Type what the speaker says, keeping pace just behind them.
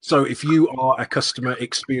So if you are a customer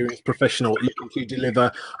experience professional looking to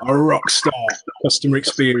deliver a rock star customer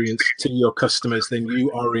experience to your customers, then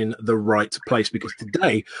you are in the right place, because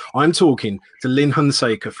today I'm talking to Lynn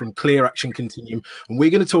Hunsaker from Clear Action Continuum, and we're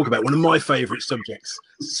going to talk about one of my favorite subjects,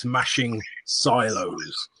 smashing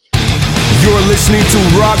silos. You're listening to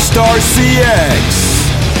Rockstar CX.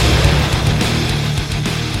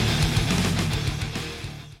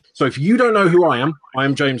 So if you don't know who I am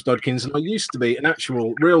James Dodkins, and I used to be an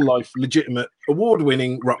actual, real-life, legitimate,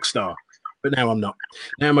 award-winning rock star. But now I'm not.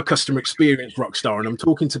 Now I'm a customer experience rock star, and I'm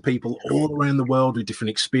talking to people all around the world with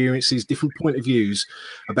different experiences, different point of views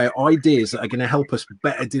about ideas that are going to help us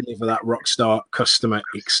better deliver that rock star customer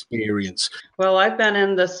experience. Well, I've been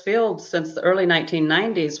in this field since the early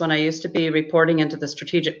 1990s, when I used to be reporting into the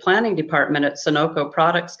strategic planning department at Sunoco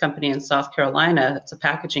Products Company in South Carolina. It's a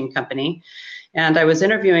packaging company. And I was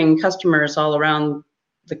interviewing customers all around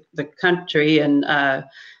the country and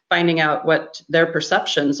finding out what their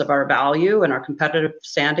perceptions of our value and our competitive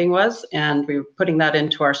standing was. And we were putting that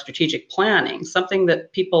into our strategic planning, something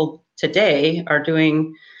that people today are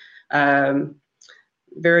doing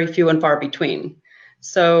very few and far between.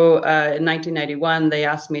 So in 1991, they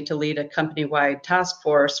asked me to lead a company-wide task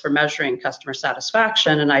force for measuring customer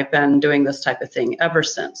satisfaction. And I've been doing this type of thing ever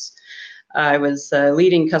since. I was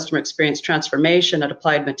leading customer experience transformation at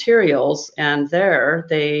Applied Materials, and there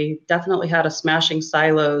they definitely had a smashing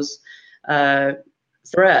silos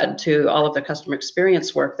thread to all of the customer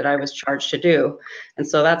experience work that I was charged to do. And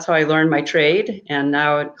so that's how I learned my trade. And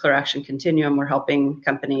now at Clear Action Continuum, we're helping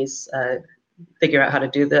companies figure out how to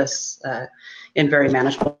do this in very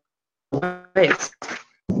manageable ways.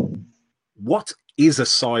 What is a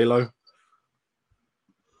silo?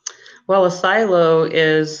 Well, a silo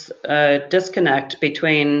is a disconnect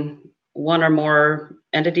between one or more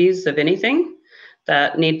entities of anything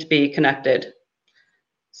that need to be connected.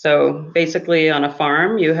 So basically on a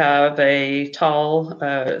farm, you have a tall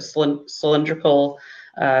cylindrical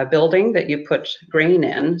building that you put grain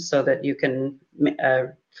in so that you can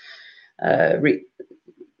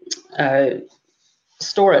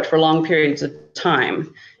store it for long periods of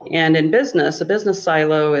time. And in business, a business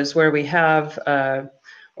silo is where we have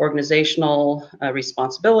organizational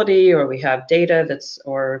responsibility, or we have data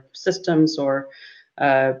or systems or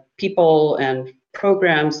people and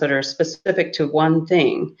programs that are specific to one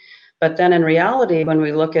thing. But then in reality, when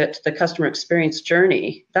we look at the customer experience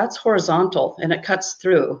journey, that's horizontal, and it cuts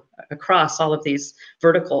through across all of these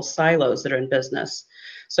vertical silos that are in business.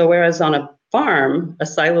 So whereas on a farm, a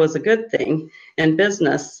silo is a good thing, in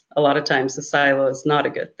business, a lot of times the silo is not a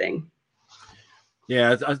good thing.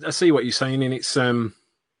 Yeah, I see what you're saying, and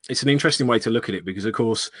it's an interesting way to look at it, because of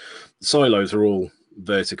course silos are all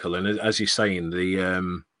vertical, and as you're saying,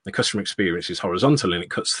 the customer experience is horizontal and it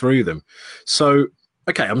cuts through them. So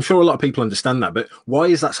okay, I'm sure a lot of people understand that, but why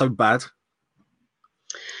is that so bad?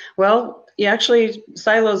 Well, actually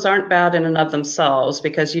silos aren't bad in and of themselves,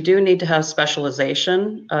 because you do need to have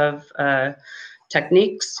specialization of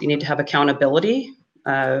techniques. You need to have accountability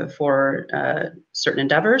for certain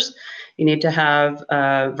endeavors. You need to have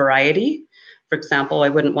variety. For example, I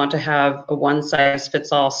wouldn't want to have a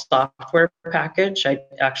one-size-fits-all software package. I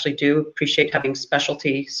actually do appreciate having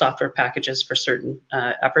specialty software packages for certain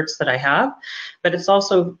efforts that I have. But it's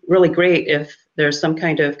also really great if there's some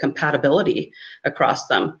kind of compatibility across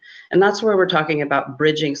them. And that's where we're talking about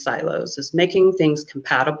bridging silos, is making things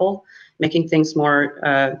compatible, making things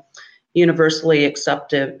more universally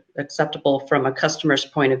acceptable from a customer's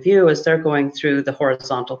point of view as they're going through the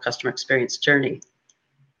horizontal customer experience journey.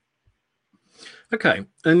 Okay,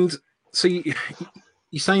 and so you're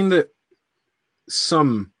saying that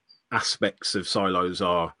some aspects of silos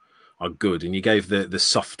are good, and you gave the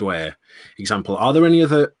software example. Are there any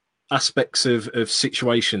other aspects of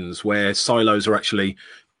situations where silos are actually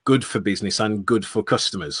good for business and good for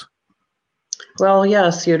customers? Well,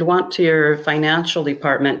 yes, you'd want your financial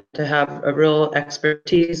department to have a real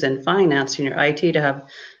expertise in finance, and your IT to have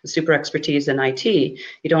super expertise in IT.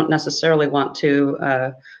 You don't necessarily want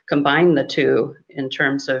to combine the two in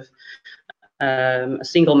terms of a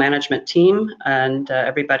single management team and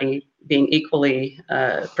everybody being equally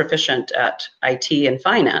proficient at IT and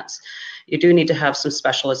finance. You do need to have some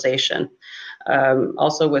specialization.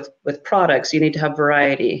 Also with products, you need to have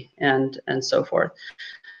variety and so forth.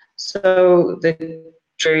 So the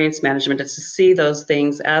experience management is to see those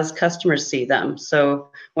things as customers see them.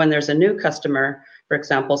 So when there's a new customer, for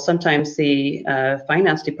example, sometimes the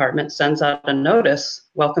finance department sends out a notice,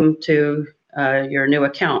 welcome to your new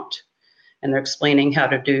account. And they're explaining how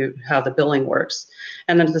the billing works.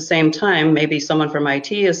 And then at the same time, maybe someone from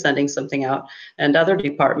IT is sending something out, and other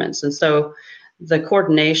departments. And so the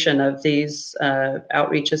coordination of these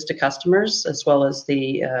outreaches to customers, as well as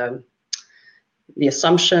the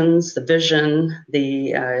assumptions, the vision,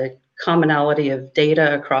 the commonality of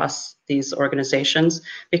data across these organizations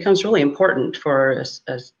becomes really important for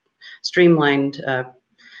a streamlined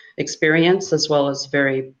experience, as well as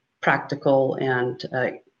very practical and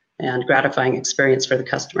gratifying experience for the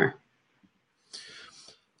customer.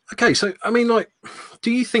 Okay, so I mean, like,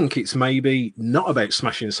 do you think it's maybe not about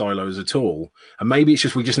smashing silos at all, and maybe it's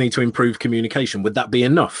just we just need to improve communication? Would that be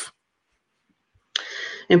enough?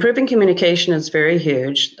 Improving communication is very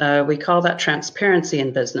huge. We call that transparency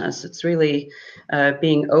in business. It's really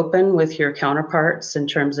being open with your counterparts in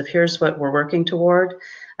terms of here's what we're working toward,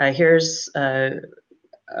 here's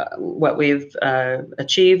what we've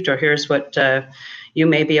achieved, or here's what you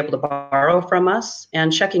may be able to borrow from us,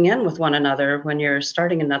 and checking in with one another when you're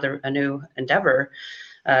starting a new endeavor.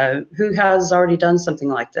 Who has already done something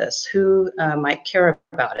like this? Who might care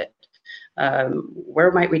about it?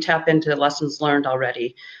 Where might we tap into lessons learned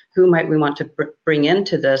already? Who might we want to bring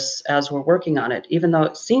into this as we're working on it? Even though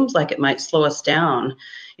it seems like it might slow us down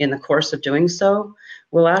in the course of doing so,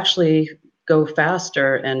 we'll actually go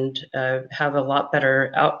faster and have a lot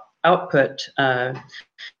better output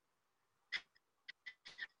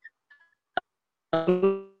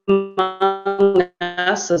among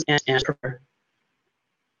us and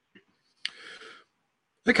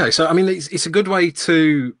Okay, so I mean, it's a good way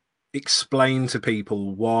to explain to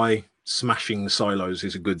people why smashing silos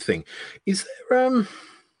is a good thing. Is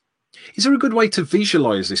there a good way to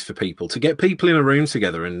visualize this for people, to get people in a room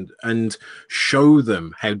together and show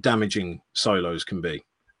them how damaging silos can be?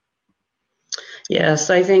 Yes,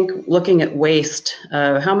 I think looking at waste,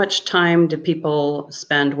 how much time do people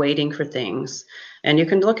spend waiting for things? And you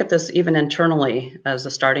can look at this even internally as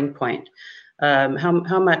a starting point.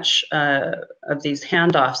 How much of these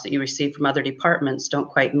handoffs that you receive from other departments don't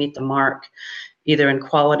quite meet the mark, either in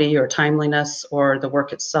quality or timeliness or the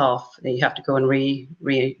work itself? You have to go and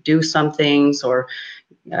redo some things, or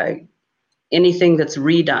anything that's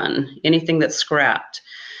redone, anything that's scrapped.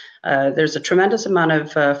 There's a tremendous amount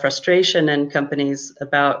of frustration in companies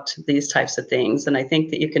about these types of things, and I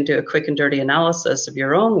think that you can do a quick and dirty analysis of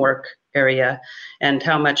your own work area and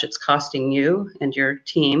how much it's costing you and your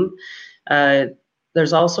team.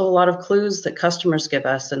 There's also a lot of clues that customers give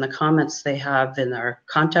us in the comments they have in their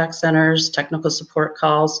contact centers, technical support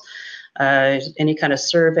calls, any kind of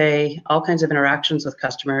survey, all kinds of interactions with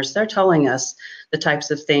customers. They're telling us the types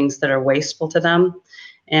of things that are wasteful to them.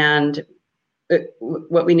 And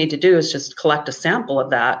what we need to do is just collect a sample of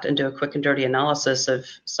that and do a quick and dirty analysis of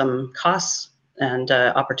some costs and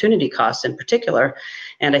opportunity costs in particular.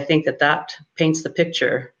 And I think that paints the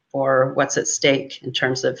picture for what's at stake in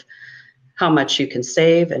terms of how much you can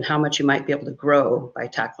save and how much you might be able to grow by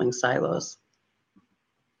tackling silos.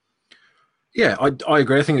 Yeah, I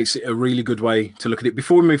agree. I think it's a really good way to look at it.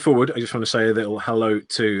 Before we move forward, I just want to say a little hello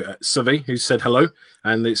to Suvi, who said hello,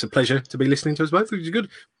 and it's a pleasure to be listening to us both, which is good.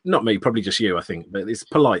 Not me, probably just you, I think, but it's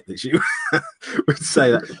polite that you would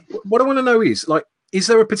say that. What I want to know is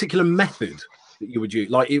there a particular method that you would use?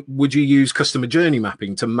 Would you use customer journey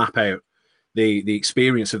mapping to map out the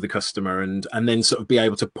experience of the customer and then sort of be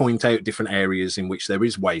able to point out different areas in which there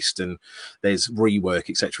is waste and there's rework,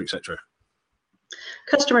 et cetera, et cetera?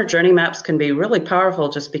 Customer journey maps can be really powerful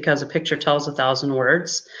just because a picture tells 1,000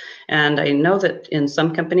 words. And I know that in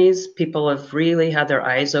some companies, people have really had their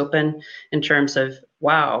eyes open in terms of,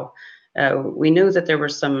 wow, we knew that there were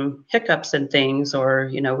some hiccups and things, or,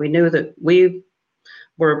 we knew that we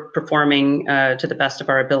were performing to the best of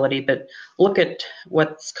our ability, but look at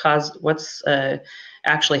what's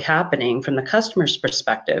actually happening from the customer's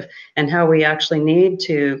perspective and how we actually need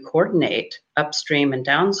to coordinate upstream and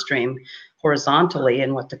downstream horizontally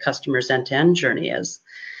in what the customer's end-to-end journey is.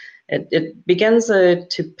 It begins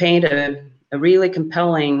to paint a really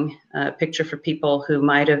compelling picture for people who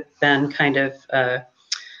might have been kind of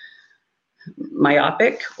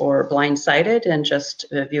myopic or blindsided and just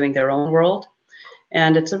viewing their own world.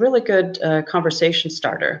 And it's a really good conversation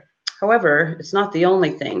starter. However, it's not the only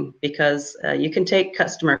thing, because you can take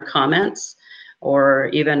customer comments or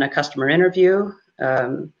even a customer interview,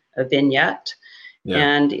 a vignette,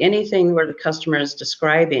 and anything where the customer is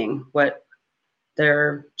describing what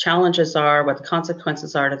their challenges are, what the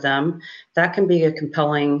consequences are to them. That can be a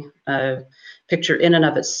compelling picture in and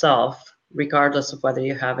of itself, regardless of whether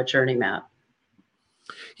you have a journey map.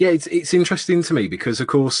 Yeah, it's interesting to me because, of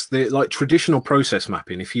course, the traditional process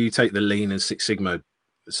mapping, if you take the Lean and Six Sigma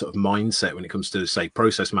sort of mindset when it comes to, say,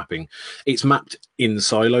 process mapping. It's mapped in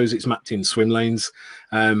silos, it's mapped in swim lanes,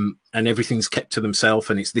 and everything's kept to themselves.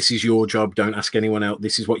 And it's, this is your job, don't ask anyone else.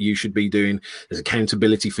 This is what you should be doing. There's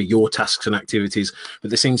accountability for your tasks and activities, but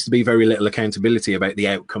there seems to be very little accountability about the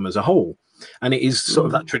outcome as a whole. And it is sort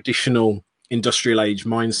of that traditional industrial age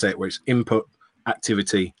mindset where it's input,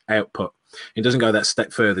 activity, output. It doesn't go that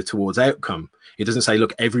step further towards outcome. It doesn't say,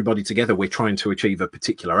 look, everybody together, we're trying to achieve a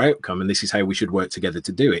particular outcome, and this is how we should work together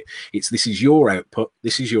to do it. It's, this is your output,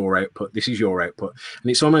 this is your output, this is your output. And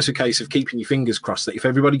it's almost a case of keeping your fingers crossed that if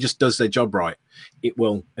everybody just does their job right, it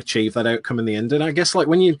will achieve that outcome in the end. And I guess like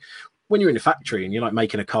when you're in a factory and you're like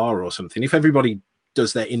making a car or something, if everybody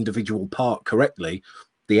does their individual part correctly,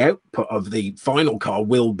 the output of the final car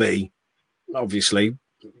will be, obviously,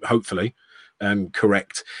 hopefully,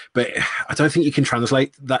 correct. But I don't think you can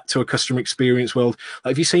translate that to a customer experience world.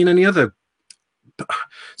 Like, have you seen any other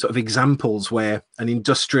sort of examples where an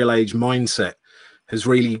industrial age mindset has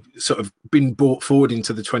really sort of been brought forward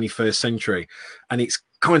into the 21st century and it's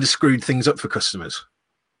kind of screwed things up for customers?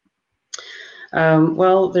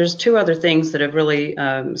 Well, there's two other things that have really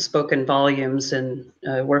spoken volumes in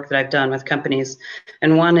work that I've done with companies.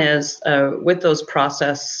 And one is with those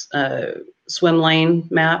process swim lane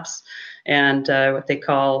maps and what they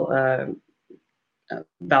call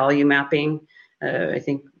value mapping, I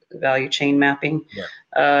think value chain mapping. Yeah.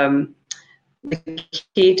 The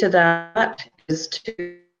key to that is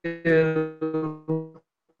to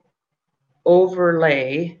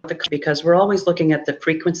overlay, because we're always looking at the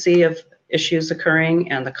frequency of issues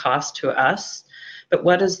occurring and the cost to us, but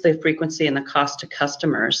what is the frequency and the cost to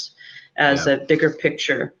customers as a bigger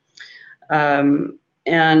picture?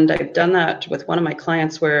 And I've done that with one of my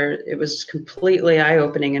clients where it was completely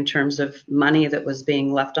eye-opening in terms of money that was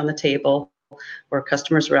being left on the table, where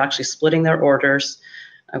customers were actually splitting their orders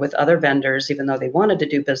with other vendors, even though they wanted to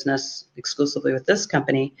do business exclusively with this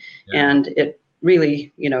company. Yeah. And it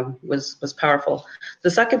really, was powerful. The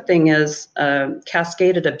second thing is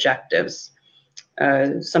cascaded objectives.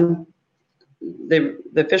 The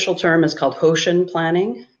official term is called Hoshin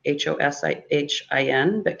planning,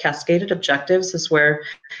 Hoshin, but cascaded objectives is where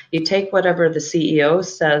you take whatever the CEO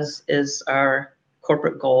says is our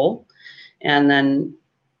corporate goal, and then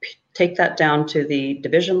take that down to the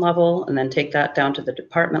division level, and then take that down to the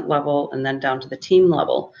department level, and then down to the team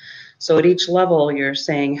level. So at each level, you're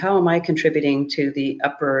saying, how am I contributing to the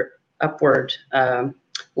upward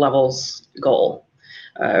levels goal?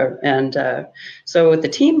 So at the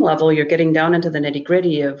team level, you're getting down into the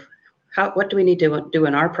nitty-gritty of what do we need to do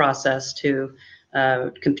in our process to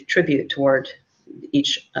contribute toward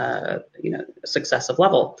each successive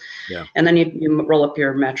level. Yeah. And then you roll up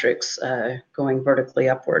your metrics going vertically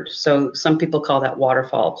upward. So some people call that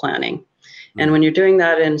waterfall planning. Mm-hmm. And when you're doing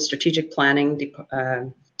that in strategic planning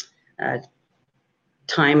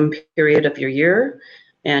time period of your year,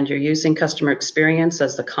 and you're using customer experience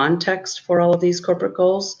as the context for all of these corporate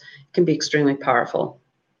goals, it can be extremely powerful.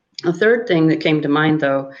 A third thing that came to mind,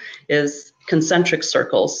 though, is concentric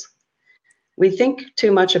circles. We think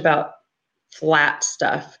too much about flat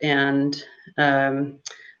stuff and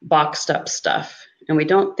boxed up stuff, and we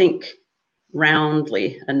don't think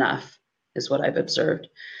roundly enough, is what I've observed.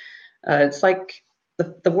 It's like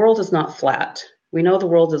the world is not flat. We know the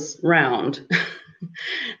world is round.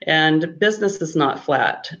 And business is not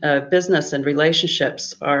flat. Business and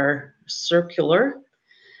relationships are circular.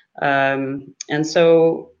 And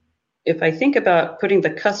so if I think about putting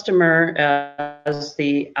the customer as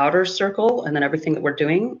the outer circle, and then everything that we're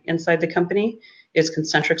doing inside the company is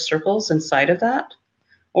concentric circles inside of that,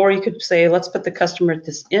 or you could say, let's put the customer at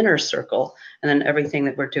this inner circle, and then everything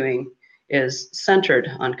that we're doing is centered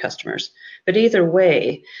on customers. But either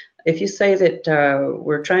way, if you say that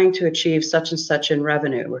we're trying to achieve such and such in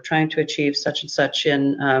revenue, we're trying to achieve such and such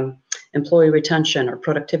in employee retention or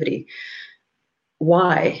productivity,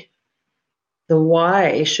 why? The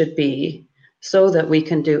why should be so that we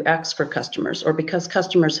can do X for customers, or because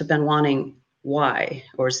customers have been wanting Y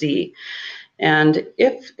or Z. And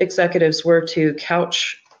if executives were to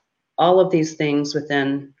couch all of these things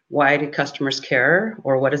within why do customers care,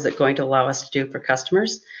 or what is it going to allow us to do for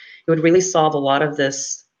customers, it would really solve a lot of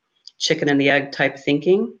this chicken and the egg type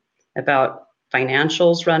thinking about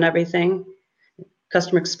financials run everything.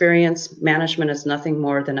 Customer experience management is nothing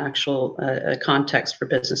more than actual context for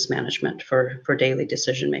business management for daily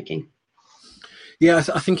decision making. Yeah,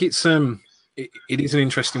 I think it is an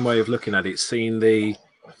interesting way of looking at it, seeing the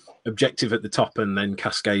objective at the top and then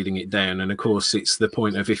cascading it down. And of course, it's the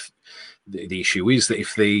point of, if the issue is that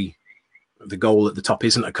if the goal at the top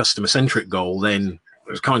isn't a customer centric goal, then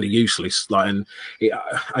was kind of useless. Like, and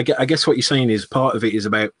I guess what you're saying is part of it is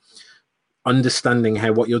about understanding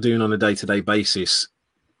how what you're doing on a day-to-day basis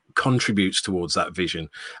contributes towards that vision.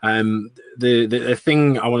 The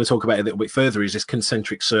thing I want to talk about a little bit further is this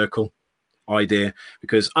concentric circle idea,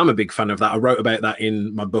 because I'm a big fan of that. I wrote about that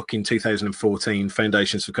in my book in 2014,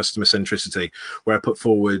 Foundations for Customer Centricity, where I put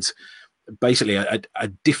forward basically a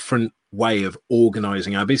different way of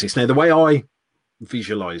organizing our business. Now, the way I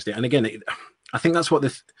visualized it, and again, I think that's what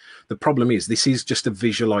the problem is. This is just a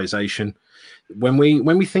visualization. When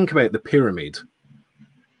we think about the pyramid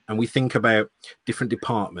and we think about different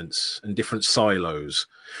departments and different silos,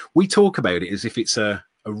 we talk about it as if it's a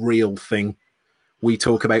real thing. We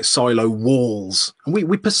talk about silo walls, and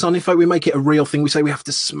we personify, we make it a real thing. We say we have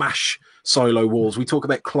to smash silo walls. We talk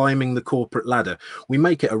about climbing the corporate ladder. We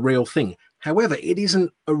make it a real thing. However, it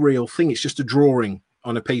isn't a real thing. It's just a drawing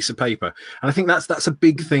on a piece of paper. And I think that's a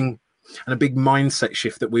big thing, and a big mindset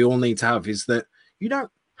shift that we all need to have, is that you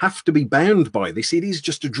don't have to be bound by this. It is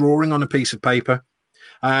just a drawing on a piece of paper.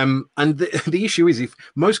 And the issue is, if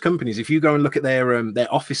most companies, if you go and look at their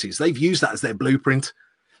offices, they've used that as their blueprint.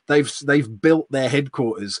 They've built their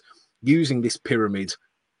headquarters using this pyramid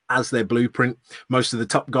as their blueprint. Most of the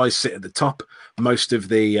top guys sit at the top. Most of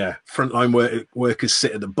the frontline workers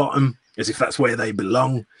sit at the bottom, as if that's where they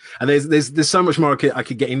belong. And there's so much more I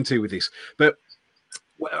could get into with this. But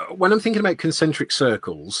when I'm thinking about concentric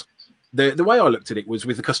circles, the way I looked at it was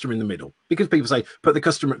with the customer in the middle, because people say put the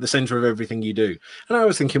customer at the center of everything you do. And I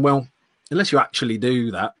was thinking, well, unless you actually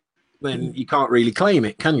do that, then you can't really claim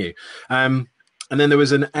it, can you? And then there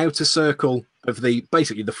was an outer circle of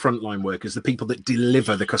basically the frontline workers, the people that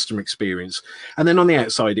deliver the customer experience. And then on the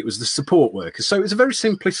outside, it was the support workers. So it was a very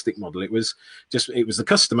simplistic model. It was the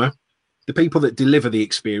customer, the people that deliver the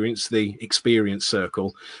experience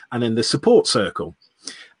circle, and then the support circle.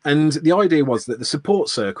 And the idea was that the support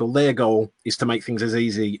circle, their goal is to make things as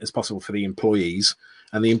easy as possible for the employees,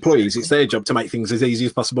 and the employees, it's their job to make things as easy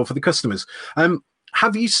as possible for the customers.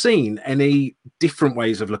 Have you seen any different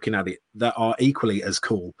ways of looking at it that are equally as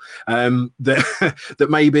cool, that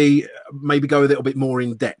maybe go a little bit more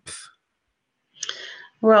in depth?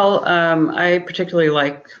 Well, I particularly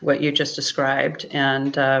like what you just described,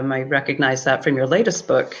 and I recognize that from your latest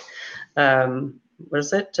book. What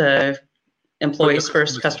is it? Employees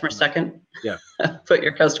first, customer second. Yeah. Put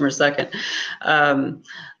your customer second.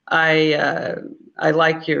 I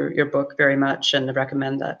like your book very much and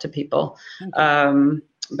recommend that to people.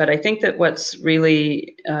 But I think that what's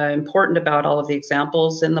really important about all of the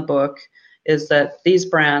examples in the book is that these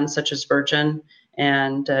brands, such as Virgin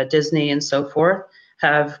and Disney and so forth,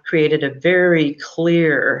 have created a very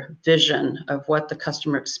clear vision of what the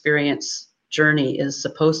customer experience journey is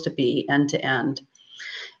supposed to be end to end.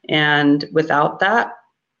 And without that,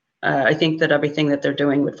 I think that everything that they're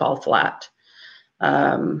doing would fall flat.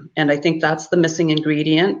 And I think that's the missing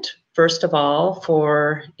ingredient, first of all,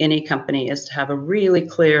 for any company, is to have a really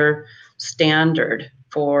clear standard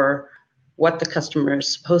for what the customer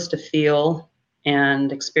is supposed to feel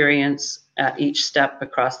and experience at each step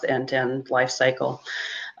across the end-to-end life cycle.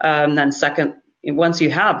 Then second, once you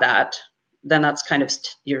have that, then that's kind of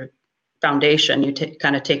your foundation. You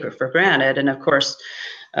kind of take it for granted. And of course,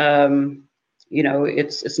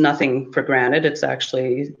 it's nothing for granted. It's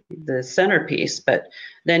actually the centerpiece. But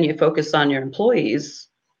then you focus on your employees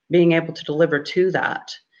being able to deliver to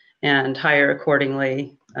that and hire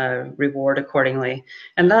accordingly, reward accordingly.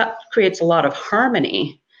 And that creates a lot of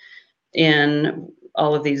harmony in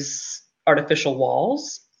all of these artificial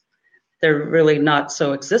walls. They're really not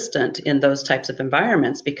so existent in those types of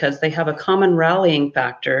environments because they have a common rallying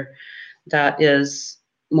factor that is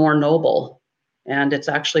more noble, and it's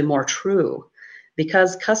actually more true,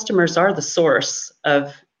 because customers are the source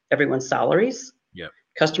of everyone's salaries. Yeah.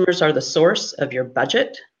 Customers are the source of your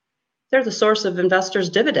budget. They're the source of investors'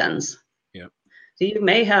 dividends. Yeah. So you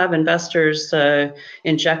may have investors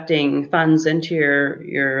injecting funds into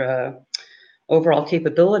your overall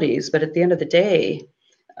capabilities, but at the end of the day,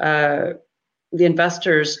 the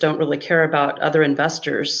investors don't really care about other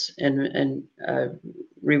investors in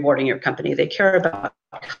rewarding your company. They care about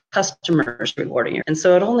customers rewarding you. And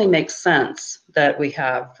so it only makes sense that we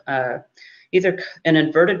have either an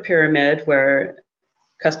inverted pyramid where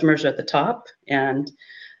customers are at the top and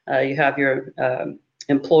you have your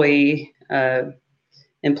employees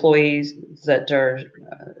that are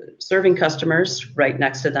serving customers right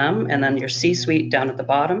next to them, and then your C-suite down at the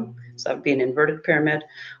bottom. So that would be an inverted pyramid,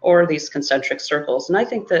 or these concentric circles. And I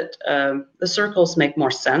think that the circles make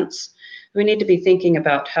more sense. We need to be thinking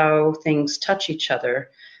about how things touch each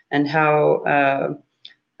other and how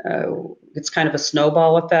it's kind of a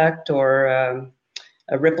snowball effect, or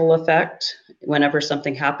a ripple effect whenever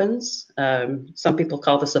something happens. Some people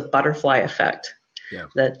call this a butterfly effect,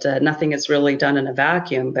 that nothing is really done in a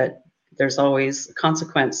vacuum, but there's always a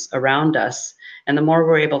consequence around us. And the more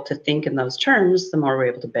we're able to think in those terms, the more we're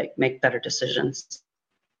able to make better decisions.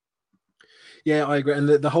 Yeah, I agree. And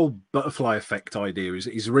the whole butterfly effect idea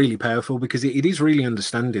is really powerful, because it is really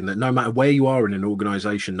understanding that no matter where you are in an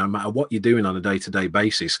organization, no matter what you're doing on a day-to-day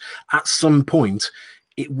basis, at some point,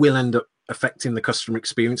 it will end up affecting the customer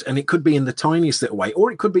experience. And it could be in the tiniest little way,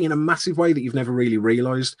 or it could be in a massive way that you've never really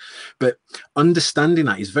realized. But understanding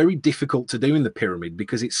that is very difficult to do in the pyramid,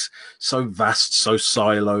 because it's so vast, so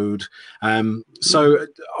siloed. So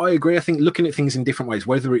I agree. I think looking at things in different ways,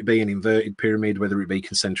 whether it be an inverted pyramid, whether it be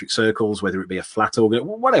concentric circles, whether it be a flat organ,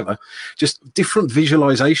 whatever, just different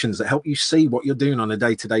visualizations that help you see what you're doing on a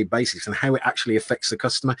day-to-day basis and how it actually affects the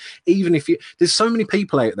customer. Even if there's so many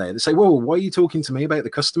people out there that say, well, why are you talking to me about the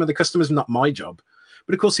customer? The customer's not my job.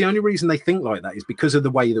 But of course, the only reason they think like that is because of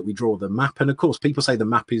the way that we draw the map. And of course, people say the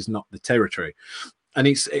map is not the territory.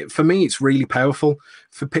 And for me, it's really powerful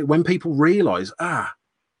when people realize, yeah,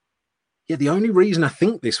 the only reason I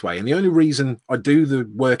think this way and the only reason I do the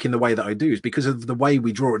work in the way that I do is because of the way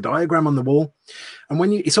we draw a diagram on the wall.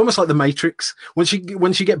 And it's almost like the Matrix. Once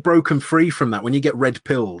you get broken free from that, when you get red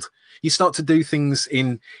pilled, you start to do things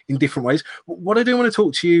in different ways. What I do want to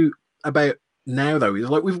talk to you about now, though, is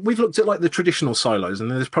like we've looked at like the traditional silos,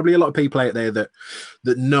 and there's probably a lot of people out there that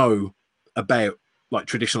know about like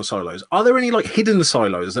traditional silos. Are there any like hidden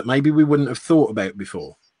silos that maybe we wouldn't have thought about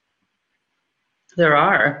before? There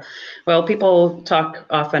are. Well, people talk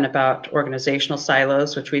often about organizational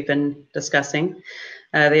silos, which we've been discussing.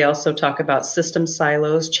 They also talk about system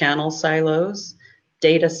silos, channel silos,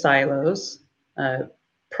 data silos,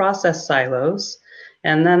 process silos.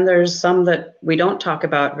 And then there's some that we don't talk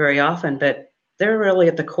about very often, but they're really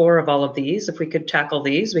at the core of all of these. If we could tackle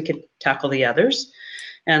these, we could tackle the others.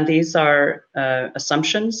 And these are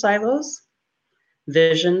assumption silos,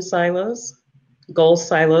 vision silos, goal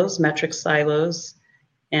silos, metric silos,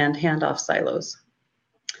 and handoff silos.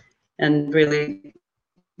 And really,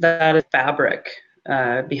 that is fabric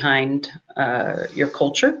behind your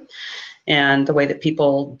culture and the way that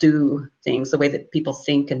people do things, the way that people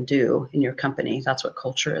think and do in your company. That's what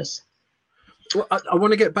culture is. Well, I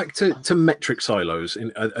want to get back to metric silos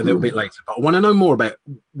in a little bit later, but I want to know more about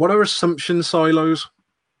what are assumption silos?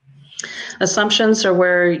 Assumptions are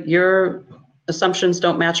where your assumptions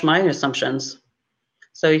don't match my assumptions.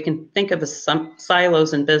 So you can think of the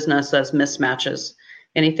silos in business as mismatches,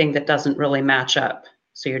 anything that doesn't really match up.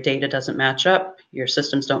 So your data doesn't match up, your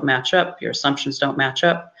systems don't match up, your assumptions don't match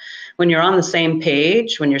up. When you're on the same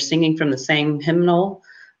page, when you're singing from the same hymnal,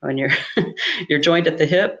 when you're you're joined at the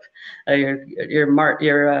hip,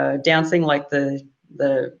 you're dancing like the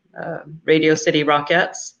Radio City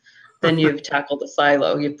Rockettes, then you've tackled a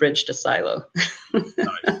silo, you've bridged a silo.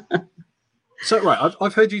 Nice. So, right,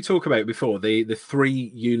 I've heard you talk about before the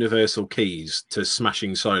 3 universal keys to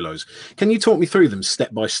smashing silos. Can you talk me through them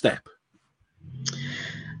step by step?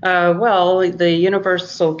 Well, the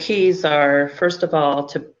universal keys are, first of all,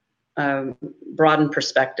 to broaden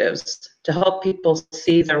perspectives, to help people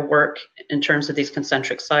see their work in terms of these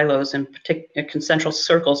concentric silos and concentric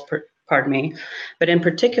circles, pardon me, but in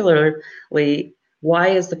particularly, why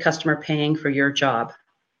is the customer paying for your job?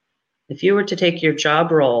 If you were to take your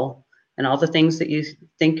job role and all the things that you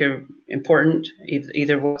think are important,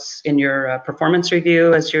 either what's in your performance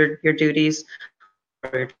review as your duties,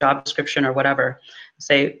 or your job description or whatever,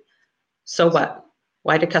 say, so what?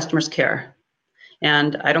 Why do customers care?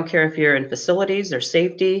 And I don't care if you're in facilities or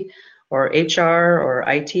safety or HR or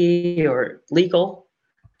IT or legal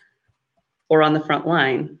or on the front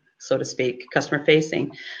line, so to speak, customer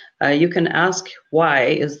facing. You can ask, why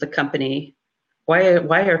is the company, why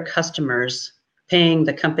are customers paying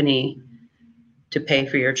the company to pay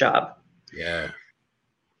for your job? Yeah.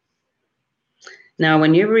 Now,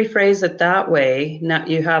 when you rephrase it that way, now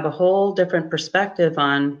you have a whole different perspective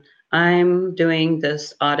on, I'm doing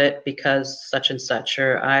this audit because such and such,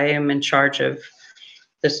 or I am in charge of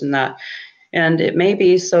this and that. And it may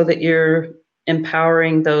be so that you're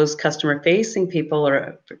empowering those customer-facing people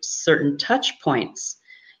or certain touch points.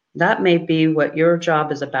 That may be what your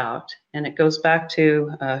job is about. And it goes back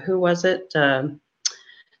to, who was it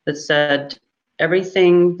that said,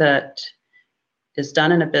 everything that is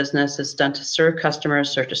done in a business is done to serve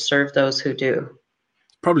customers or to serve those who do.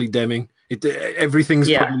 Probably Deming.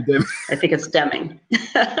 Everything's probably Deming. I think it's Deming.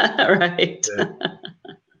 Right. Yeah.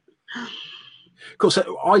 Cool.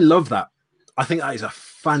 So I love that. I think that is a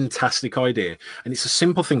fantastic idea. And it's a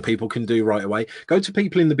simple thing people can do right away. Go to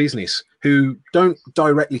people in the business who don't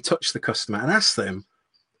directly touch the customer and ask them,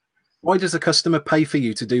 Why does the customer pay for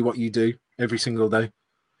you to do what you do every single day?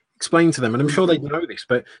 Explain to them, and I'm sure they know this,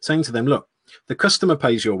 but saying to them, look, the customer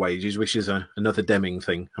pays your wages, which is another Deming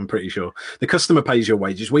thing, I'm pretty sure. The customer pays your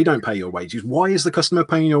wages. We don't pay your wages. Why is the customer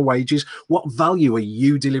paying your wages? What value are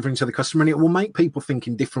you delivering to the customer? And it will make people think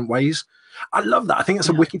in different ways. I love that. I think that's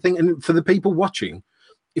a wicked thing. And for the people watching,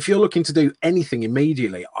 if you're looking to do anything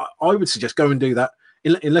immediately, I would suggest go and do that,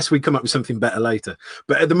 unless we come up with something better later.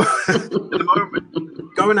 But at the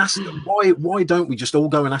moment, go and ask them, why don't we just all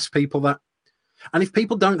go and ask people that? And if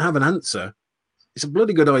people don't have an answer, it's a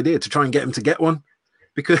bloody good idea to try and get them to get one,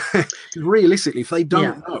 because realistically, if they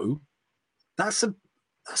don't know, that's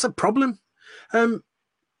a problem.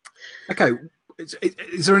 Okay,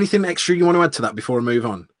 is there anything extra you want to add to that before I move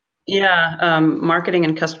on? Yeah, marketing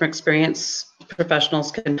and customer experience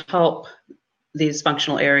professionals can help these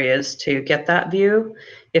functional areas to get that view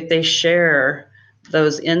if they share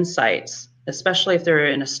those insights, especially if they're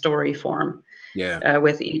in a story form.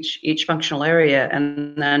 With each functional area,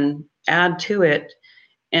 and then add to it,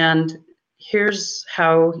 and here's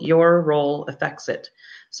how your role affects it.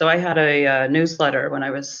 So I had a newsletter when I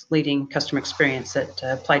was leading customer experience at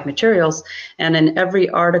Applied Materials, and in every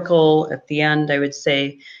article at the end I would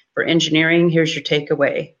say, for engineering, here's your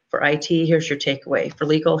takeaway. For IT, here's your takeaway. For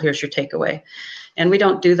legal, here's your takeaway. And we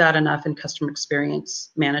don't do that enough in customer experience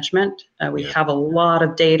management. We have a lot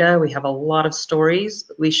of data, we have a lot of stories,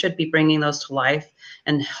 but we should be bringing those to life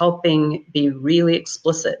and helping be really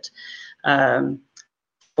explicit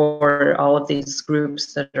for all of these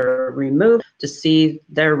groups that are removed to see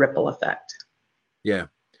their ripple effect. Yeah,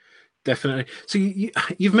 definitely. So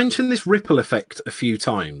you've mentioned this ripple effect a few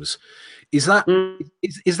times. Is that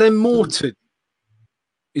is there more to?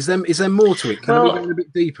 Is there more to it? Can we go a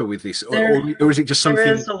bit deeper with this, or is it just something?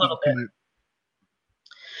 There is a little bit.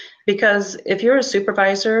 Because if you're a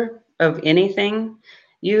supervisor of anything,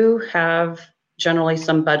 you have generally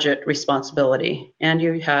some budget responsibility and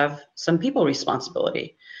you have some people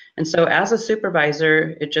responsibility. And so as a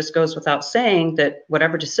supervisor, it just goes without saying that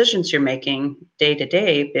whatever decisions you're making day to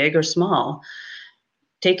day, big or small,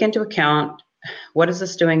 take into account, what is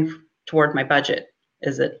this doing toward my budget?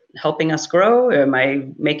 Is it helping us grow? Or am I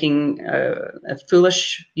making a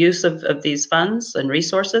foolish use of these funds and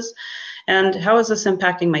resources? And how is this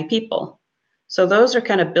impacting my people? So those are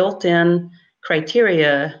kind of built-in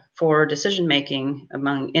criteria for decision-making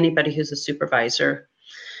among anybody who's a supervisor.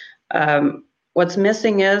 What's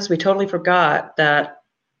missing is we totally forgot that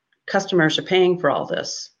customers are paying for all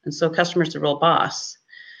this. And so customers are the real boss.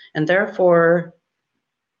 And therefore,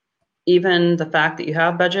 even the fact that you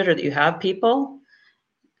have budget or that you have people,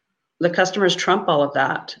 the customers trump all of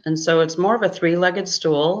that. And so it's more of a three-legged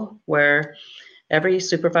stool where every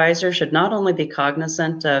supervisor should not only be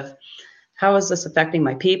cognizant of how is this affecting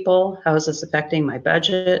my people, how is this affecting my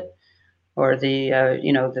budget, or the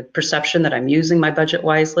the perception that I'm using my budget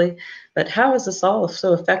wisely, but how is this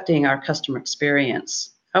also affecting our customer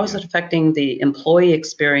experience? How is it affecting the employee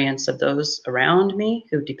experience of those around me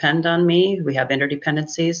who depend on me, who we have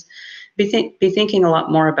interdependencies? Be thinking a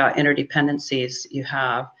lot more about interdependencies you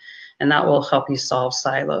have, and that will help you solve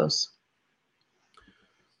silos.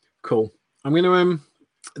 Cool. I'm going to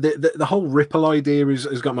the whole ripple idea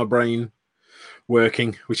has got my brain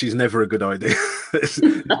working, which is never a good idea.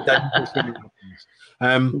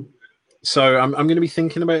 So I'm going to be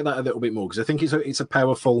thinking about that a little bit more, because I think it's a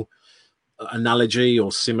powerful analogy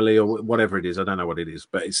or simile or whatever it is. I don't know what it is,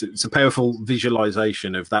 but it's a powerful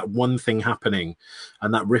visualization of that one thing happening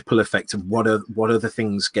and that ripple effect of what other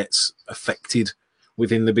things gets affected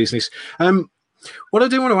within the business. What I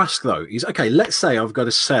do want to ask though is, okay, let's say I've got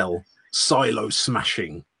to sell silo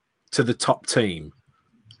smashing to the top team.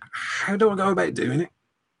 How do I go about doing it?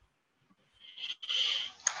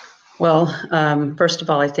 Well, first of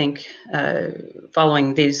all, I think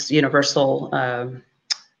following these universal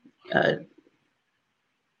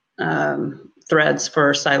threads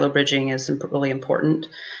for silo bridging is really important,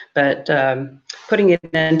 but putting it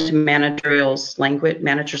into manager's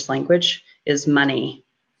language is money.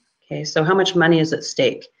 Okay, so how much money is at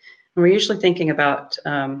stake? And we're usually thinking about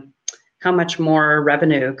how much more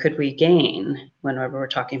revenue could we gain whenever we're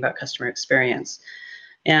talking about customer experience.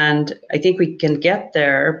 And I think we can get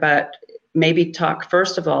there, but maybe talk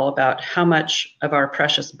first of all about how much of our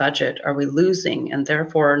precious budget are we losing, and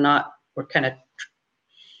therefore we're kind of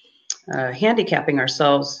handicapping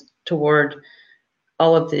ourselves toward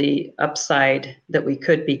all of the upside that we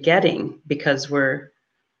could be getting because we're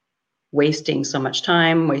wasting so much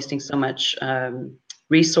time, wasting so much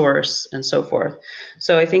resource, and so forth.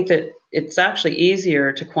 So I think that it's actually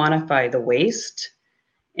easier to quantify the waste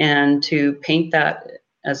and to paint that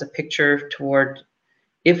as a picture toward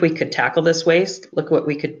if we could tackle this waste, look what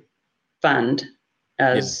we could fund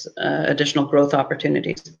as additional growth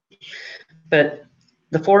opportunities. But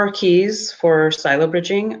the 4 keys for silo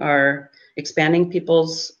bridging are expanding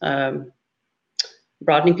people's,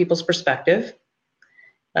 broadening people's perspective,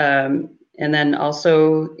 and then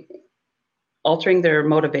also altering their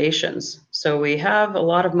motivations. So we have a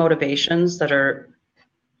lot of motivations that are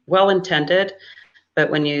well-intended, but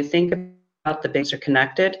when you think about the things are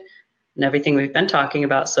connected and everything we've been talking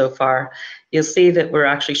about so far, you'll see that we're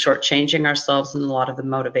actually shortchanging ourselves in a lot of the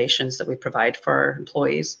motivations that we provide for our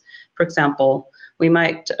employees. For example, we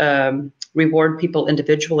might reward people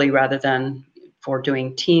individually rather than for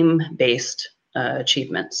doing team-based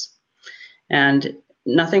achievements. And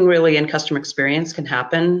nothing really in customer experience can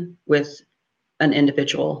happen with an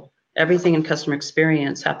individual. Everything in customer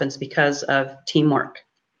experience happens because of teamwork.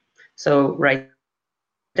 So right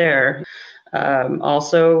there,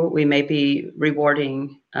 also we may be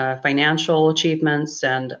rewarding financial achievements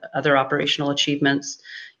and other operational achievements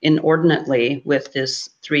inordinately with this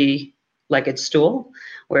 3-legged stool,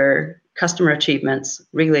 where customer achievements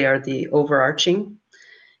really are the overarching.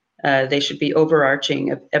 They should be overarching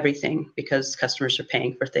of everything because customers are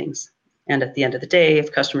paying for things. And at the end of the day,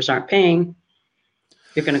 if customers aren't paying,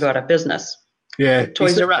 you're going to go out of business. Yeah.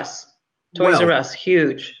 Toys R Us. Toys R Us,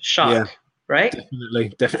 huge shock, yeah, right?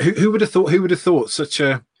 Definitely. Who would have thought? Who would have thought such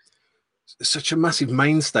a massive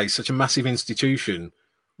mainstay, such a massive institution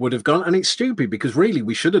would have gone? And it's stupid because really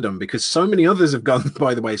we should have done, because so many others have gone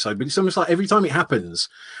by the wayside. But it's almost like every time it happens,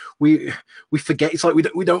 we forget. It's like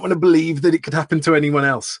we don't want to believe that it could happen to anyone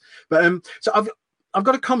else. But so I've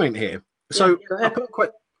got a comment here. So I put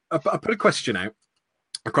a question out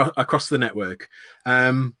across the network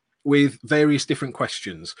with various different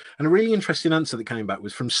questions, and a really interesting answer that came back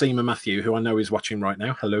was from Seema Matthew, who I know is watching right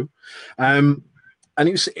now. Hello. And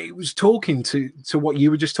it was talking to what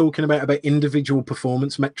you were just talking about individual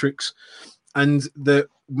performance metrics, and that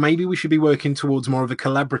maybe we should be working towards more of a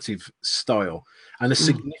collaborative style, and a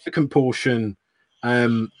significant portion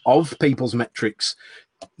of people's metrics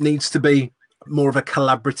needs to be more of a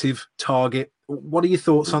collaborative target. What are your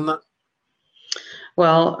thoughts on that?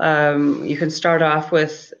 Well, you can start off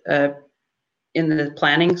with in the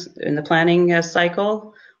planning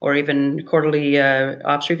cycle, or even quarterly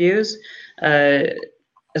ops reviews,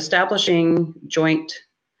 establishing joint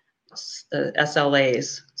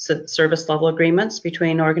SLAs, service level agreements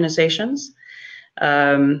between organizations.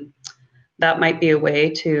 That might be a way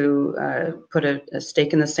to put a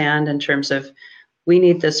stake in the sand in terms of, we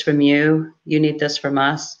need this from you, you need this from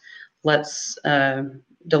us. Let's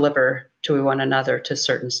deliver to one another to a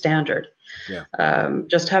certain standard. Yeah.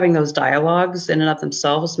 Just having those dialogues in and of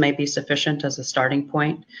themselves may be sufficient as a starting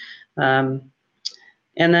point. And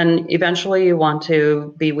then eventually you want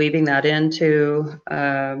to be weaving that into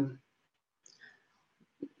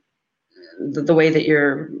the way that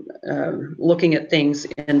you're looking at things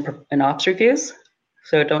in ops reviews.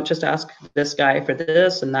 So don't just ask this guy for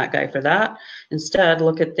this and that guy for that. Instead,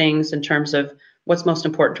 look at things in terms of what's most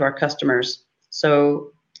important to our customers.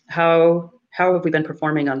 So how have we been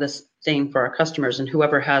performing on this thing for our customers, and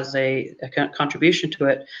whoever has a contribution to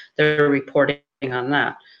it, they're reporting on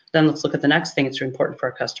that. Then let's look at the next thing that's important for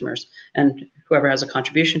our customers, and whoever has a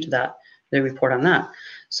contribution to that, they report on that.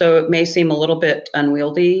 So it may seem a little bit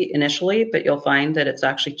unwieldy initially, but you'll find that it's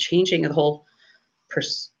actually changing the whole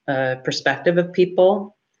perspective of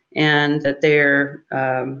people, and that they're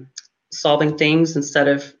solving things instead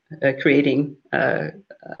of creating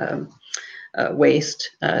waste.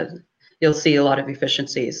 You'll see a lot of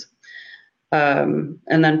efficiencies. And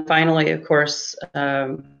then finally, of course,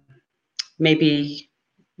 maybe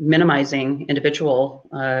minimizing individual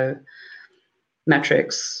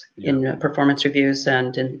metrics in performance reviews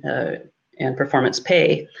and in performance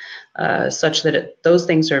pay, such that those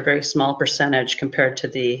things are a very small percentage compared to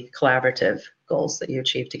the collaborative goals that you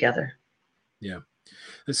achieve together. Yeah,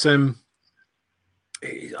 it's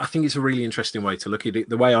I think it's a really interesting way to look at it.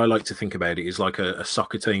 The way I like to think about it is like a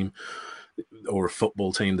soccer team or a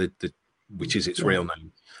football team, which is its real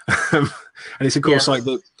name. And it's, of course, like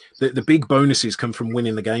the big bonuses come from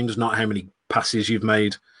winning the games, not how many passes you've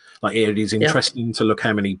made. Like, it is interesting to look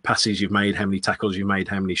how many passes you've made, how many tackles you've made,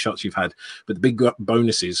 how many shots you've had. But the big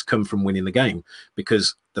bonuses come from winning the game,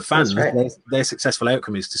 because the fans, their successful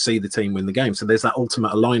outcome is to see the team win the game. So there's that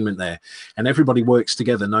ultimate alignment there. And everybody works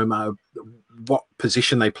together no matter what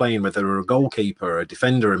position they play in, whether they're a goalkeeper, a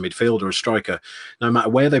defender, a midfielder, a striker. No matter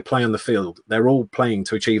where they play on the field, they're all playing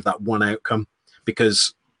to achieve that one outcome,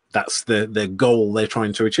 because that's the goal they're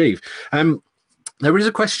trying to achieve. There is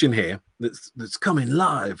a question here that's coming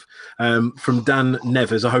live from Dan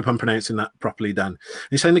Nevers. I hope I'm pronouncing that properly, Dan.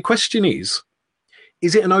 He's saying the question is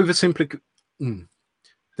it an oversimplification?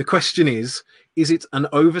 The question is it an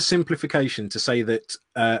oversimplification to say that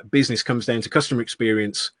business comes down to customer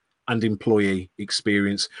experience and employee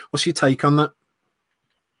experience? What's your take on that?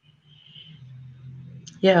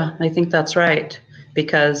 Yeah, I think that's right.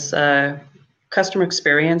 Because customer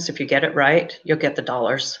experience, if you get it right, you'll get the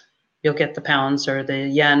dollars. You'll get the pounds or the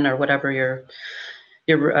yen or whatever your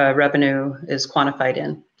revenue is quantified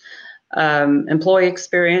in. Employee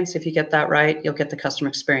experience, if you get that right, you'll get the customer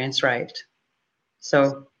experience right.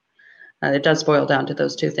 So it does boil down to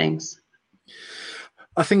those two things.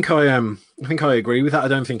 I think I agree with that. I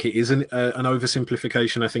don't think it is an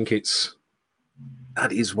oversimplification. I think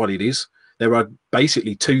that is what it is. There are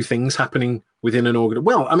basically two things happening within an organ.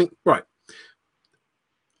 Well, I mean, right.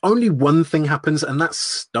 Only one thing happens, and that's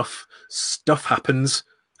stuff. Stuff happens.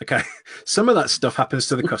 Okay. Some of that stuff happens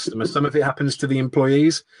to the customer. Some of it happens to the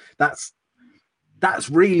employees. That's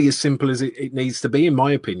really as simple as it needs to be, in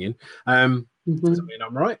my opinion. Doesn't mean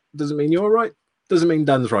I'm right. Doesn't mean you're right. Doesn't mean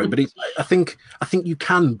Dan's right. But I think you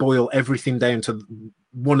can boil everything down to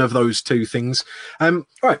one of those two things.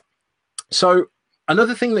 Right. So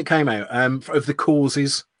another thing that came out of the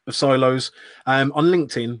causes of silos on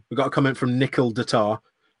LinkedIn, we got a comment from Nikhil Datar.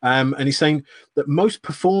 And he's saying that most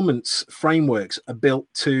performance frameworks are built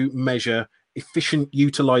to measure efficient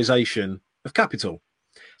utilization of capital.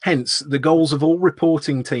 Hence, the goals of all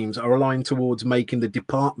reporting teams are aligned towards making the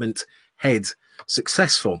department head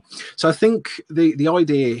successful. So I think the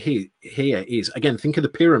idea here is, again, think of the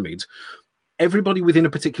pyramid. Everybody within a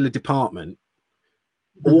particular department,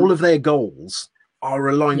 all of their goals are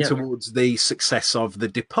aligned towards the success of the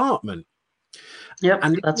department. Yep,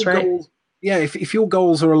 and that's right. If your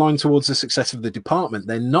goals are aligned towards the success of the department,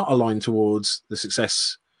 they're not aligned towards the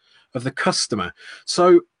success of the customer.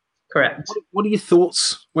 So, correct. What are your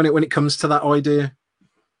thoughts when it comes to that idea?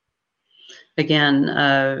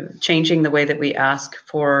 Again, changing the way that we ask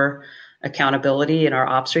for accountability in our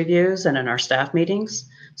ops reviews and in our staff meetings,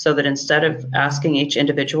 so that instead of asking each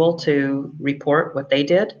individual to report what they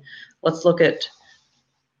did, let's look at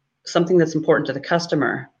something that's important to the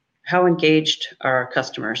customer. How engaged are our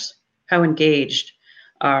customers? How engaged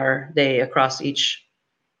are they across each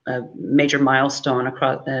major milestone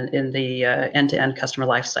across in the end-to-end customer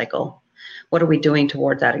life cycle? What are we doing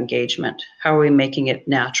toward that engagement? How are we making it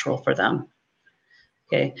natural for them?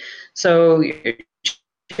 Okay, so you're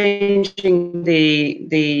changing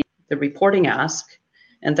the reporting ask,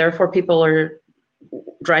 and therefore people are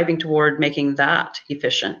driving toward making that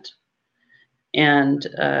efficient. And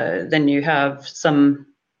then you have some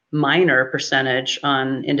minor percentage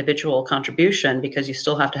on individual contribution, because you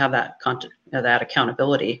still have to have that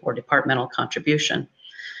accountability or departmental contribution.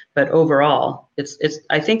 But overall,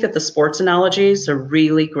 I think that the sports analogies are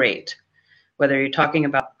really great, whether you're talking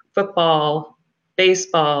about football,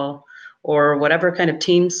 baseball, or whatever kind of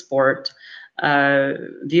team sport.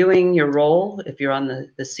 Viewing your role, if you're on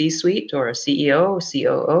the C-suite or a CEO or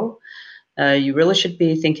COO, you really should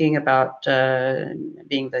be thinking about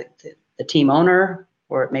being the team owner,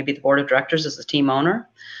 or maybe the board of directors is the team owner.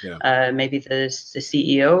 Yeah. Maybe the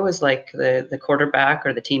CEO is like the quarterback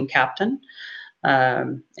or the team captain.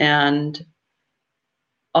 And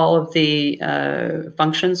all of the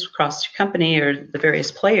functions across the company are the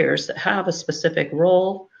various players that have a specific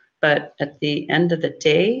role. But at the end of the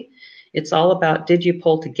day, it's all about, did you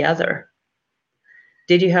pull together?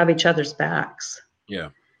 Did you have each other's backs? Yeah.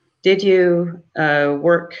 Did you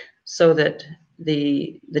work so that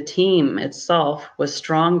the team itself was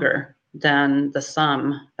stronger than the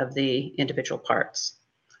sum of the individual parts?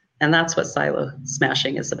 And that's what silo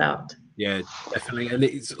smashing is about. Yeah, definitely. And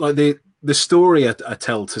it's like the story I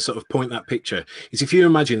tell to sort of point that picture is, if you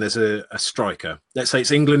imagine there's a striker, let's say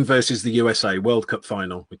it's England versus the USA World Cup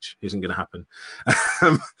final, which isn't going to happen.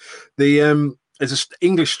 There's an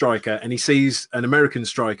English striker, and he sees an American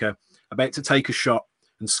striker about to take a shot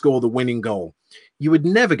and score the winning goal. You would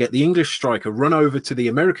never get the English striker run over to the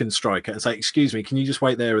American striker and say, "Excuse me, can you just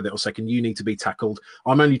wait there a little second? You need to be tackled.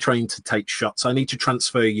 I'm only trained to take shots. I need to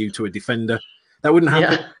transfer you to a defender." That wouldn't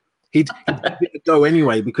happen. Yeah. He'd go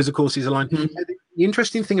anyway, because of course he's aligned. Mm-hmm. The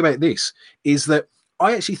interesting thing about this is that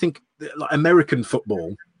I actually think that, like, American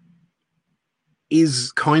football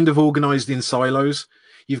is kind of organized in silos.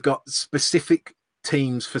 You've got specific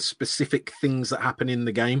teams for specific things that happen in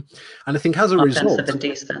the game, and I think as a result, offensive and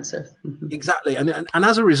defensive. Mm-hmm. Exactly, and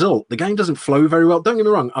as a result, the game doesn't flow very well. Don't get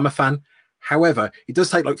me wrong, I'm a fan. However, it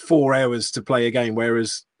does take like 4 hours to play a game,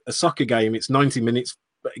 whereas a soccer game, it's 90 minutes,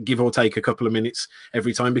 give or take a couple of minutes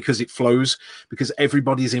every time, because it flows, because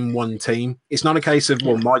everybody's in one team. It's not a case of,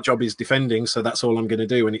 well, my job is defending, so that's all I'm going to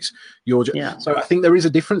do, and it's your job. Yeah. So I think there is a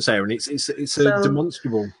difference there, and it's a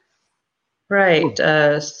demonstrable. Right.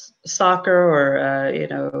 Soccer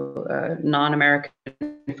or, non-American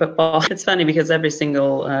football. It's funny because every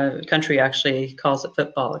single country actually calls it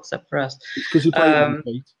football except for us. Because you play with your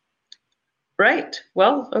feet. Right.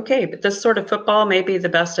 Well, okay. But this sort of football may be the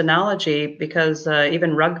best analogy, because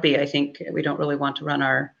even rugby, I think we don't really want to run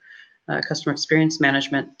our customer experience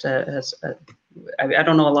management as I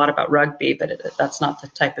don't know a lot about rugby, but that's not the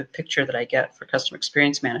type of picture that I get for customer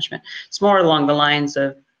experience management. It's more along the lines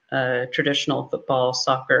of traditional football,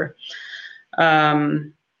 soccer.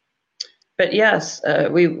 But yes,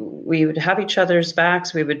 we would have each other's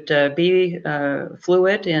backs. We would be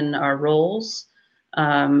fluid in our roles.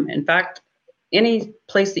 In fact, any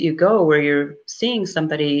place that you go where you're seeing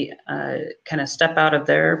somebody kind of step out of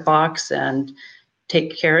their box and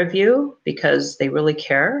take care of you because they really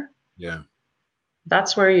care. Yeah.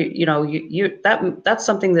 That's where that's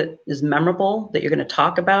something that is memorable, that you're going to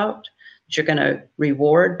talk about, that you're going to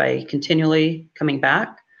reward by continually coming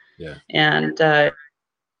back. Yeah. And I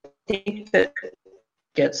think that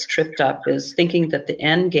gets tripped up is thinking that the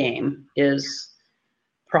end game is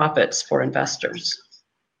profits for investors.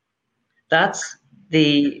 That's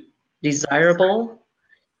the desirable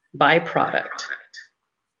byproduct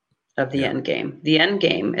of the end game. The end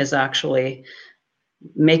game is actually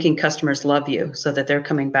making customers love you so that they're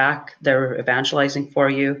coming back, they're evangelizing for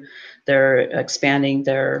you, they're expanding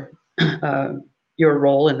their your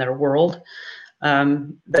role in their world.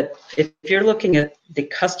 But if you're looking at the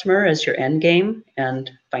customer as your end game and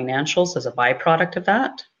financials as a byproduct of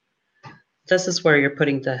that, this is where you're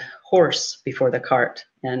putting the horse before the cart.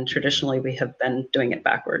 And traditionally, we have been doing it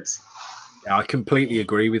backwards. Yeah, I completely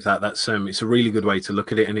agree with that. That's it's a really good way to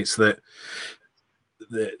look at it, and it's that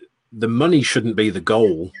the money shouldn't be the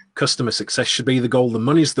goal. Customer success should be the goal. The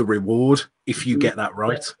money's the reward if you get that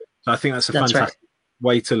right. So I think that's a fantastic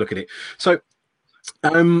way to look at it. So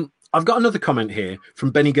I've got another comment here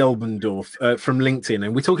from Benny Gelbendorf from LinkedIn,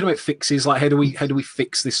 and we're talking about fixes, like how do we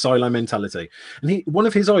fix this silo mentality? And one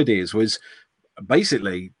of his ideas was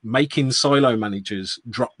basically making silo managers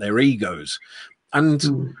drop their egos.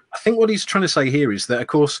 And I think what he's trying to say here is that, of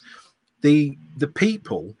course, the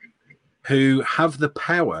people who have the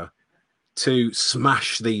power to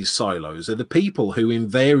smash these silos are the people who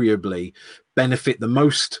invariably benefit the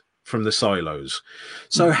most from the silos.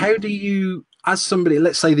 So how do you, as somebody,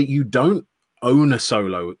 let's say that you don't own a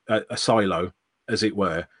silo, as it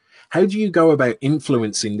were, how do you go about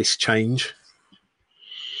influencing this change?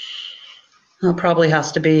 Well, it probably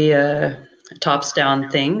has to be a tops down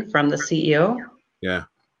thing from the CEO. Yeah.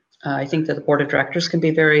 I think that the board of directors can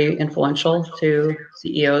be very influential to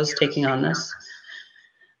CEOs taking on this.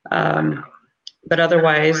 But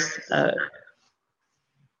otherwise,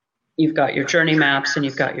 you've got your journey maps and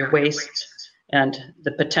you've got your waste and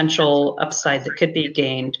the potential upside that could be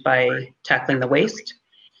gained by tackling the waste.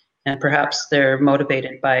 And perhaps they're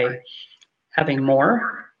motivated by having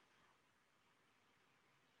more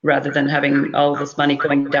rather than having all this money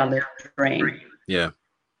going down the drain. Yeah.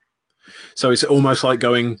 So it's almost like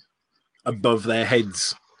going above their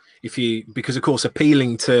heads, because of course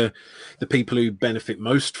appealing to the people who benefit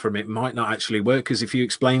most from it might not actually work, because if you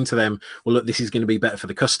explain to them, well, look, this is going to be better for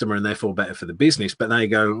the customer and therefore better for the business, but they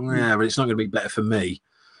go, yeah, but it's not going to be better for me,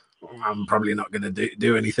 I'm probably not going to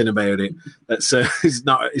do anything about it. That's it's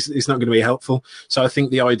not going to be helpful. So I think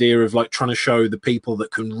the idea of like trying to show the people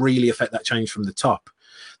that can really affect that change from the top,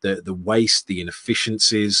 the waste, the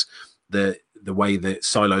inefficiencies, the way that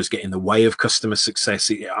silos get in the way of customer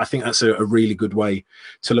success, I think that's a really good way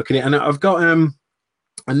to look at it. And I've got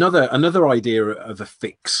another idea of a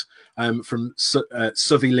fix from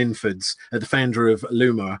Suvi Linfords, the founder of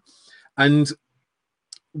Luma. And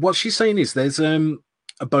what she's saying is there's a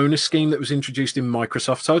bonus scheme that was introduced in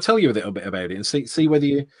Microsoft. So I'll tell you a little bit about it and see what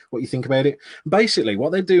you think about it. Basically,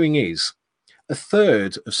 what they're doing is a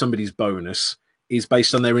third of somebody's bonus is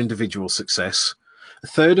based on their individual success. A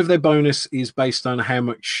third of their bonus is based on how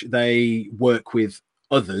much they work with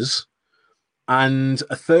others. And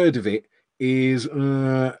a third of it is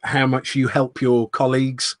how much you help your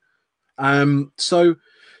colleagues. So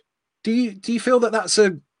do you feel that that's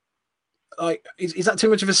is that too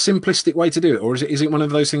much of a simplistic way to do it? Or is it one of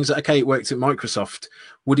those things that, okay, it worked at Microsoft,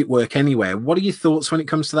 would it work anywhere? What are your thoughts when it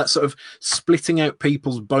comes to that sort of splitting out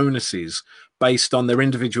people's bonuses based on their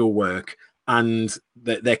individual work and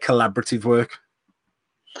their collaborative work?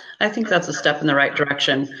 I think that's a step in the right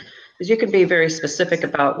direction. Because you can be very specific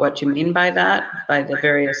about what you mean by that, by the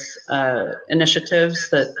various initiatives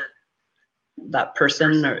that that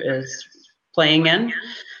person is playing in,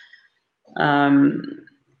 and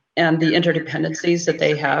the interdependencies that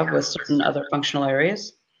they have with certain other functional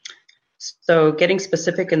areas. So getting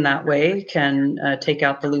specific in that way can take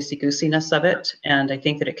out the loosey-goosiness of it, and I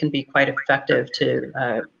think that it can be quite effective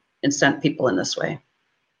to incent people in this way.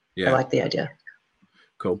 Yeah. I like the idea.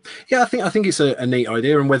 Cool. Yeah, I think it's a neat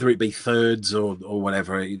idea, and whether it be thirds or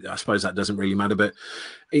whatever, I suppose that doesn't really matter. But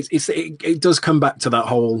it does come back to that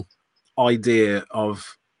whole idea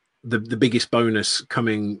of the biggest bonus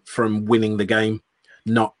coming from winning the game,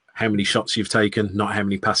 not how many shots you've taken, not how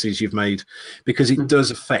many passes you've made, because it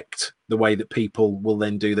does affect the way that people will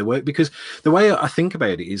then do their work. Because the way I think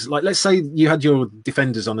about it is, like, let's say you had your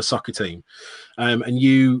defenders on a soccer team, and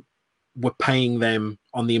you were paying them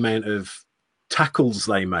on the amount of tackles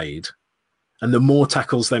they made, and the more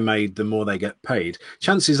tackles they made, the more they get paid.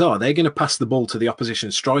 Chances are they're going to pass the ball to the opposition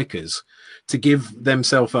strikers to give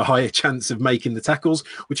themselves a higher chance of making the tackles,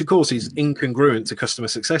 which of course is incongruent to customer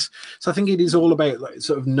success. So I think it is all about, like,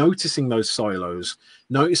 sort of noticing those silos,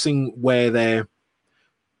 noticing where they're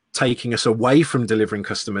taking us away from delivering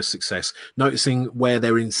customer success, noticing where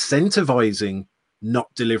they're incentivizing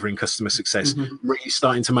not delivering customer success, really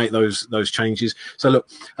starting to make those changes. So look,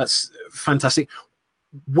 that's fantastic.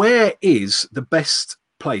 Where is the best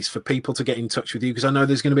place for people to get in touch with you? Because I know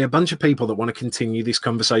there's going to be a bunch of people that want to continue this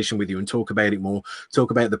conversation with you and talk about it more,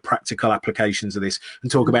 talk about the practical applications of this,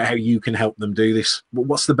 and talk about how you can help them do this.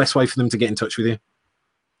 What's the best way for them to get in touch with you?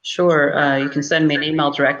 Sure. You can send me an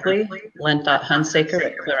email directly,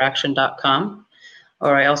 lynn.hunsaker@clearaction.com,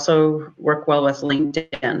 or I also work well with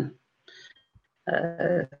LinkedIn.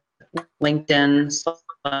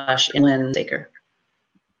 LinkedIn/Lynn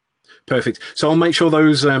Perfect. So I'll make sure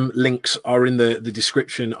those links are in the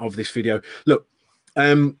description of this video. Look,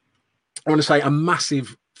 I want to say a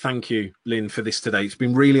massive thank you, Lynn, for this today. It's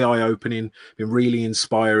been really eye-opening, been really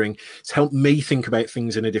inspiring. It's helped me think about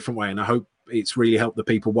things in a different way, and I hope it's really helped the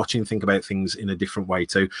people watching think about things in a different way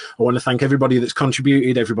too. I want to thank everybody that's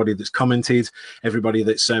contributed, everybody that's commented, everybody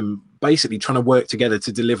that's basically trying to work together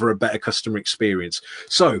to deliver a better customer experience.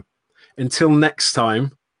 So until next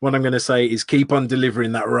time, what I'm going to say is keep on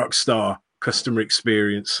delivering that rock star customer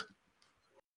experience.